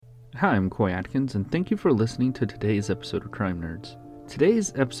Hi, I'm Coy Atkins, and thank you for listening to today's episode of Crime Nerds.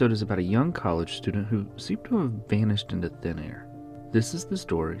 Today's episode is about a young college student who seemed to have vanished into thin air. This is the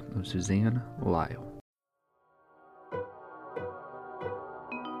story of Suzanne Lyall.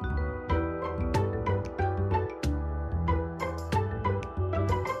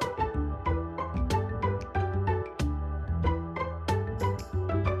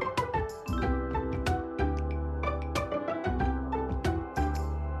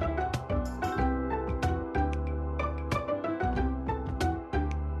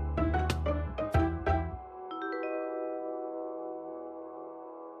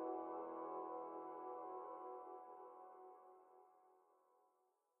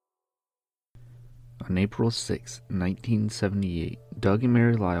 On April 6, 1978, Doug and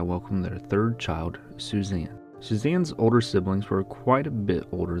Mary Lyall welcomed their third child, Suzanne. Suzanne's older siblings were quite a bit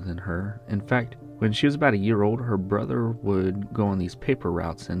older than her. In fact, when she was about a year old, her brother would go on these paper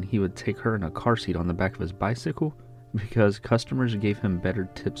routes and he would take her in a car seat on the back of his bicycle because customers gave him better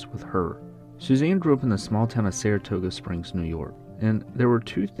tips with her. Suzanne grew up in the small town of Saratoga Springs, New York, and there were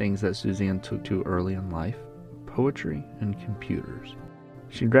two things that Suzanne took to early in life: poetry and computers.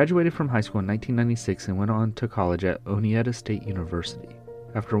 She graduated from high school in 1996 and went on to college at Oneida State University.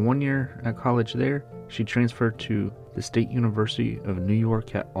 After 1 year at college there, she transferred to the State University of New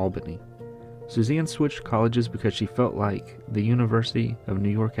York at Albany. Suzanne switched colleges because she felt like the University of New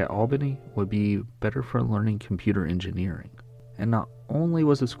York at Albany would be better for learning computer engineering. And not only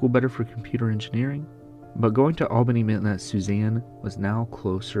was the school better for computer engineering, but going to Albany meant that Suzanne was now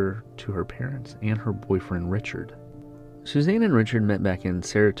closer to her parents and her boyfriend Richard. Suzanne and Richard met back in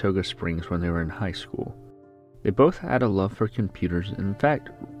Saratoga Springs when they were in high school. They both had a love for computers. In fact,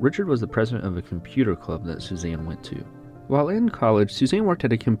 Richard was the president of a computer club that Suzanne went to. While in college, Suzanne worked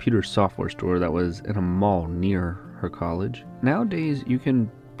at a computer software store that was in a mall near her college. Nowadays, you can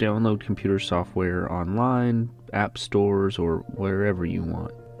download computer software online, app stores, or wherever you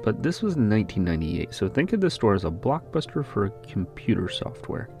want. But this was 1998, so think of the store as a Blockbuster for computer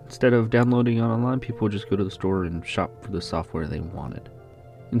software. Instead of downloading it online, people would just go to the store and shop for the software they wanted.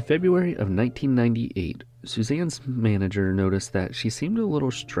 In February of 1998, Suzanne's manager noticed that she seemed a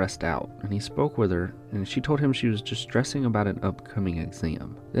little stressed out, and he spoke with her, and she told him she was just stressing about an upcoming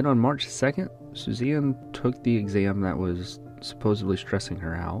exam. Then on March 2nd, Suzanne took the exam that was supposedly stressing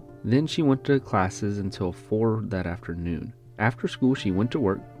her out. Then she went to classes until 4 that afternoon. After school, she went to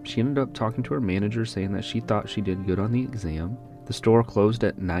work. She ended up talking to her manager, saying that she thought she did good on the exam. The store closed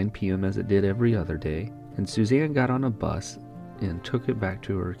at 9 p.m. as it did every other day, and Suzanne got on a bus and took it back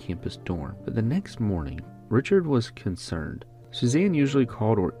to her campus dorm. But the next morning, Richard was concerned. Suzanne usually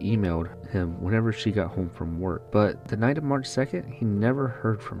called or emailed him whenever she got home from work, but the night of March 2nd, he never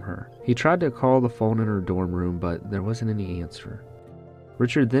heard from her. He tried to call the phone in her dorm room, but there wasn't any answer.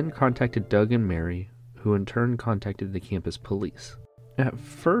 Richard then contacted Doug and Mary, who in turn contacted the campus police. At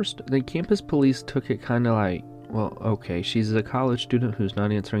first, the campus police took it kind of like, well, okay, she's a college student who's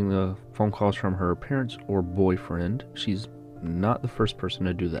not answering the phone calls from her parents or boyfriend. She's not the first person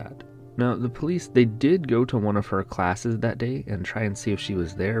to do that. Now, the police, they did go to one of her classes that day and try and see if she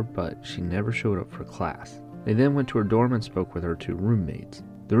was there, but she never showed up for class. They then went to her dorm and spoke with her two roommates.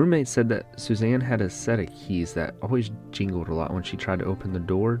 The roommates said that Suzanne had a set of keys that always jingled a lot when she tried to open the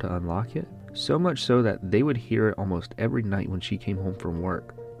door to unlock it. So much so that they would hear it almost every night when she came home from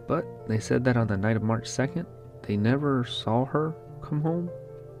work. But they said that on the night of March 2nd, they never saw her come home,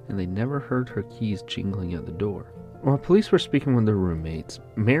 and they never heard her keys jingling at the door. While police were speaking with their roommates,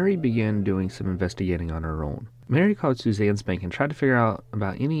 Mary began doing some investigating on her own. Mary called Suzanne's bank and tried to figure out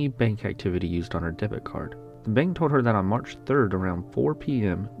about any bank activity used on her debit card. The bank told her that on March 3rd around 4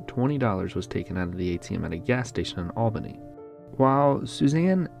 p.m., $20 was taken out of the ATM at a gas station in Albany. While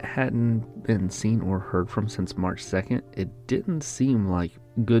Suzanne hadn't been seen or heard from since March 2nd, it didn't seem like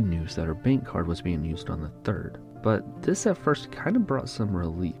good news that her bank card was being used on the 3rd. But this at first kind of brought some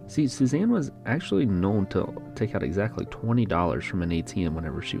relief. See, Suzanne was actually known to take out exactly $20 from an ATM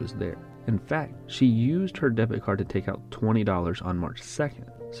whenever she was there. In fact, she used her debit card to take out $20 on March 2nd.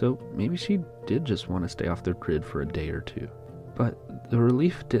 So maybe she did just want to stay off the grid for a day or two. But the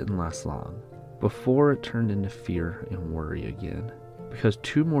relief didn't last long before it turned into fear and worry again. Because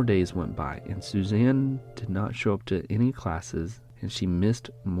 2 more days went by and Suzanne did not show up to any classes, and she missed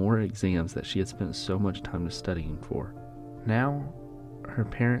more exams that she had spent so much time studying for. Now, her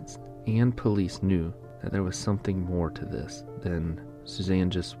parents and police knew that there was something more to this than Suzanne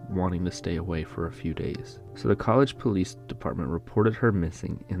just wanting to stay away for a few days. So the college police department reported her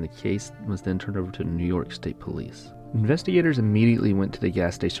missing, and the case was then turned over to New York State Police. Investigators immediately went to the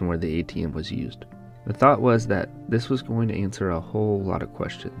gas station where the ATM was used. The thought was that this was going to answer a whole lot of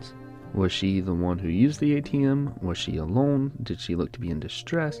questions. Was she the one who used the ATM? Was she alone? Did she look to be in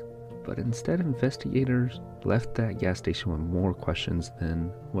distress? But instead, investigators left that gas station with more questions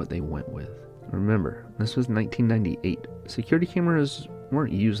than what they went with. Remember, this was 1998. Security cameras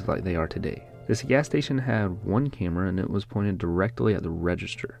weren't used like they are today. This gas station had one camera and it was pointed directly at the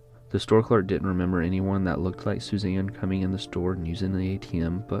register. The store clerk didn't remember anyone that looked like Suzanne coming in the store and using the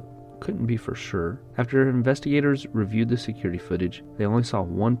ATM, but couldn't be for sure. After investigators reviewed the security footage, they only saw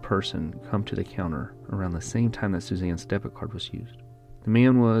one person come to the counter around the same time that Suzanne's debit card was used. The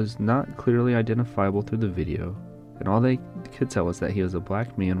man was not clearly identifiable through the video, and all they could tell was that he was a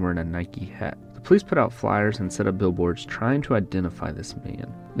black man wearing a Nike hat. The police put out flyers and set up billboards trying to identify this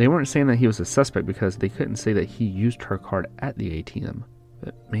man. They weren't saying that he was a suspect because they couldn't say that he used her card at the ATM.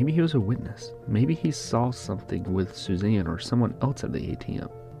 But maybe he was a witness. Maybe he saw something with Suzanne or someone else at the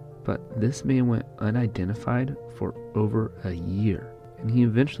ATM. But this man went unidentified for over a year, and he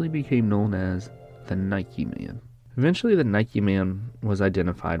eventually became known as the Nike Man. Eventually, the Nike Man was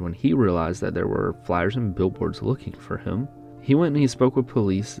identified when he realized that there were flyers and billboards looking for him. He went and he spoke with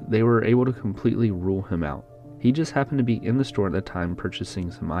police. They were able to completely rule him out. He just happened to be in the store at the time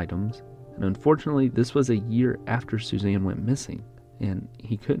purchasing some items, and unfortunately, this was a year after Suzanne went missing, and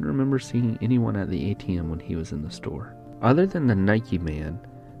he couldn't remember seeing anyone at the ATM when he was in the store. Other than the Nike Man,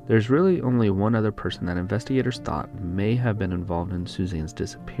 there's really only one other person that investigators thought may have been involved in Suzanne's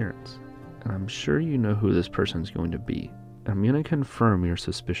disappearance. And I'm sure you know who this person's going to be. I'm going to confirm your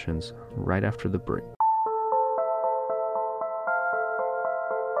suspicions right after the break.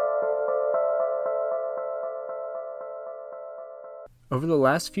 Over the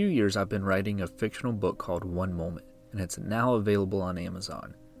last few years, I've been writing a fictional book called One Moment, and it's now available on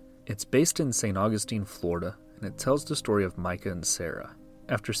Amazon. It's based in St. Augustine, Florida, and it tells the story of Micah and Sarah.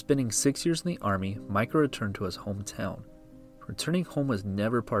 After spending 6 years in the Army, Micah returned to his hometown. Returning home was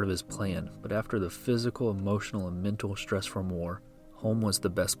never part of his plan, but after the physical, emotional, and mental stress from war, home was the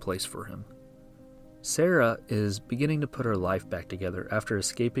best place for him. Sarah is beginning to put her life back together after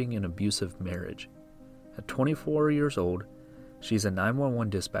escaping an abusive marriage. At 24 years old, she's a 911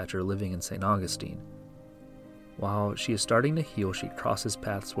 dispatcher living in St. Augustine. While she is starting to heal, she crosses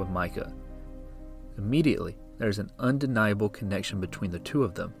paths with Micah. Immediately, there's an undeniable connection between the two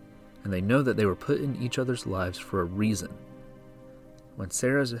of them, and they know that they were put in each other's lives for a reason. When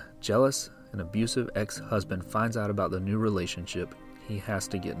Sarah's jealous and abusive ex-husband finds out about the new relationship, he has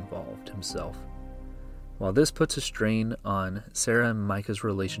to get involved himself. While this puts a strain on Sarah and Micah's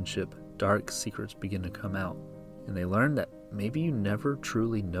relationship, dark secrets begin to come out, and they learn that maybe you never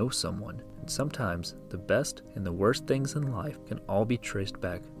truly know someone, and sometimes the best and the worst things in life can all be traced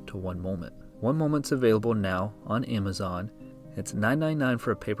back to one moment. One Moment's available now on Amazon. It's $9.99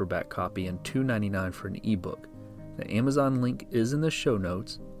 for a paperback copy and $2.99 for an ebook. The Amazon link is in the show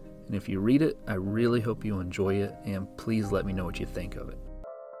notes, and if you read it, I really hope you enjoy it, and please let me know what you think of it.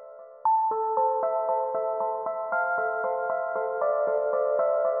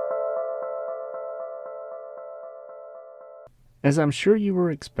 As I'm sure you were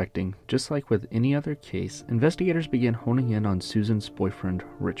expecting, just like with any other case, investigators began honing in on Susan's boyfriend,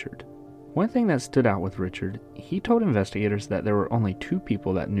 Richard. One thing that stood out with Richard, he told investigators that there were only two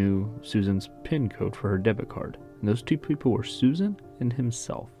people that knew Susan's PIN code for her debit card, and those two people were Susan and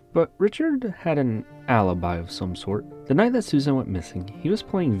himself. But Richard had an alibi of some sort. The night that Susan went missing, he was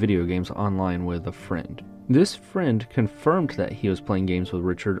playing video games online with a friend. This friend confirmed that he was playing games with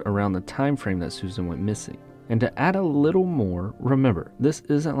Richard around the time frame that Susan went missing. And to add a little more, remember, this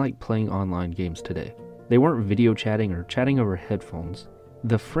isn't like playing online games today. They weren't video chatting or chatting over headphones.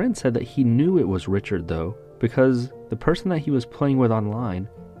 The friend said that he knew it was Richard, though, because the person that he was playing with online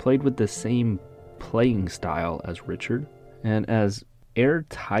played with the same playing style as Richard. And as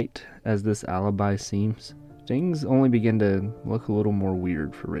airtight as this alibi seems, things only begin to look a little more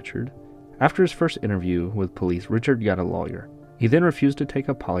weird for Richard. After his first interview with police, Richard got a lawyer. He then refused to take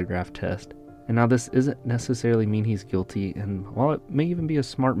a polygraph test. And now this isn't necessarily mean he's guilty, and while it may even be a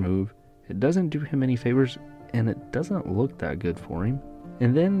smart move, it doesn't do him any favors, and it doesn't look that good for him.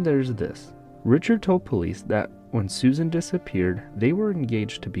 And then there's this. Richard told police that when Susan disappeared, they were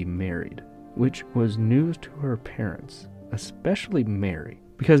engaged to be married, which was news to her parents, especially Mary,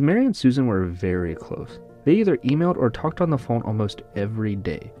 because Mary and Susan were very close. They either emailed or talked on the phone almost every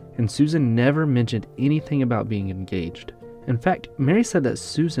day, and Susan never mentioned anything about being engaged. In fact, Mary said that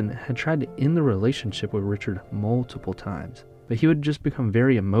Susan had tried to end the relationship with Richard multiple times, but he would just become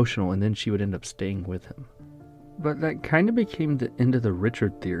very emotional and then she would end up staying with him. But that kind of became the end of the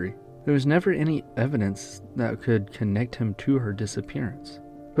Richard theory. There was never any evidence that could connect him to her disappearance.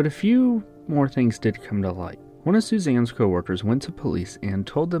 But a few more things did come to light. One of Suzanne's co-workers went to police and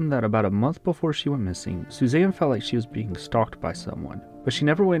told them that about a month before she went missing, Suzanne felt like she was being stalked by someone. But she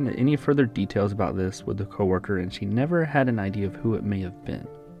never went into any further details about this with the co-worker, and she never had an idea of who it may have been.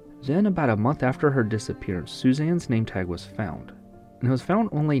 Then, about a month after her disappearance, Suzanne's name tag was found. And it was found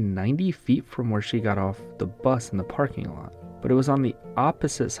only 90 feet from where she got off the bus in the parking lot. But it was on the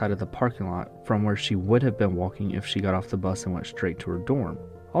opposite side of the parking lot from where she would have been walking if she got off the bus and went straight to her dorm.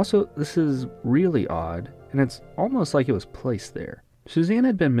 Also, this is really odd, and it's almost like it was placed there. Suzanne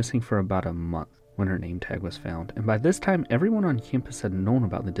had been missing for about a month when her name tag was found, and by this time everyone on campus had known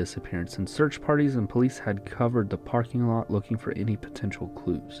about the disappearance, and search parties and police had covered the parking lot looking for any potential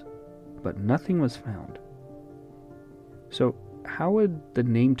clues. But nothing was found. So, how would the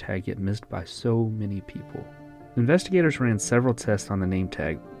name tag get missed by so many people? Investigators ran several tests on the name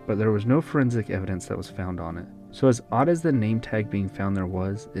tag, but there was no forensic evidence that was found on it. So as odd as the name tag being found there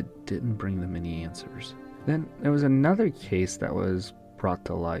was, it didn't bring them any answers. Then there was another case that was brought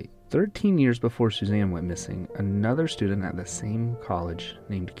to light. 13 years before Suzanne went missing, another student at the same college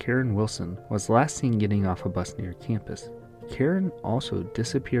named Karen Wilson was last seen getting off a bus near campus. Karen also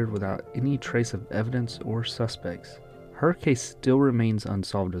disappeared without any trace of evidence or suspects. Her case still remains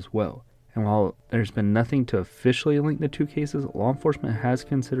unsolved as well, and while there's been nothing to officially link the two cases, law enforcement has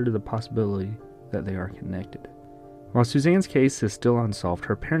considered the possibility that they are connected. While Suzanne's case is still unsolved,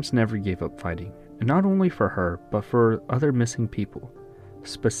 her parents never gave up fighting, and not only for her, but for other missing people,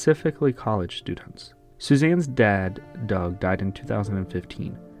 specifically college students. Suzanne's dad, Doug, died in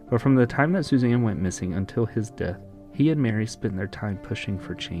 2015, but from the time that Suzanne went missing until his death, he and Mary spent their time pushing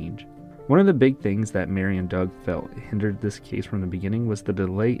for change. One of the big things that Mary and Doug felt hindered this case from the beginning was the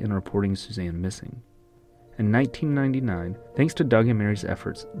delay in reporting Suzanne missing. In 1999, thanks to Doug and Mary's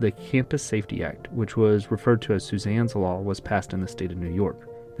efforts, the Campus Safety Act, which was referred to as Suzanne's Law, was passed in the state of New York.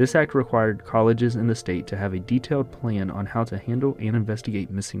 This act required colleges in the state to have a detailed plan on how to handle and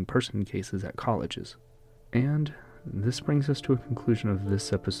investigate missing person cases at colleges. And this brings us to a conclusion of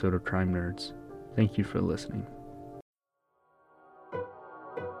this episode of Crime Nerds. Thank you for listening.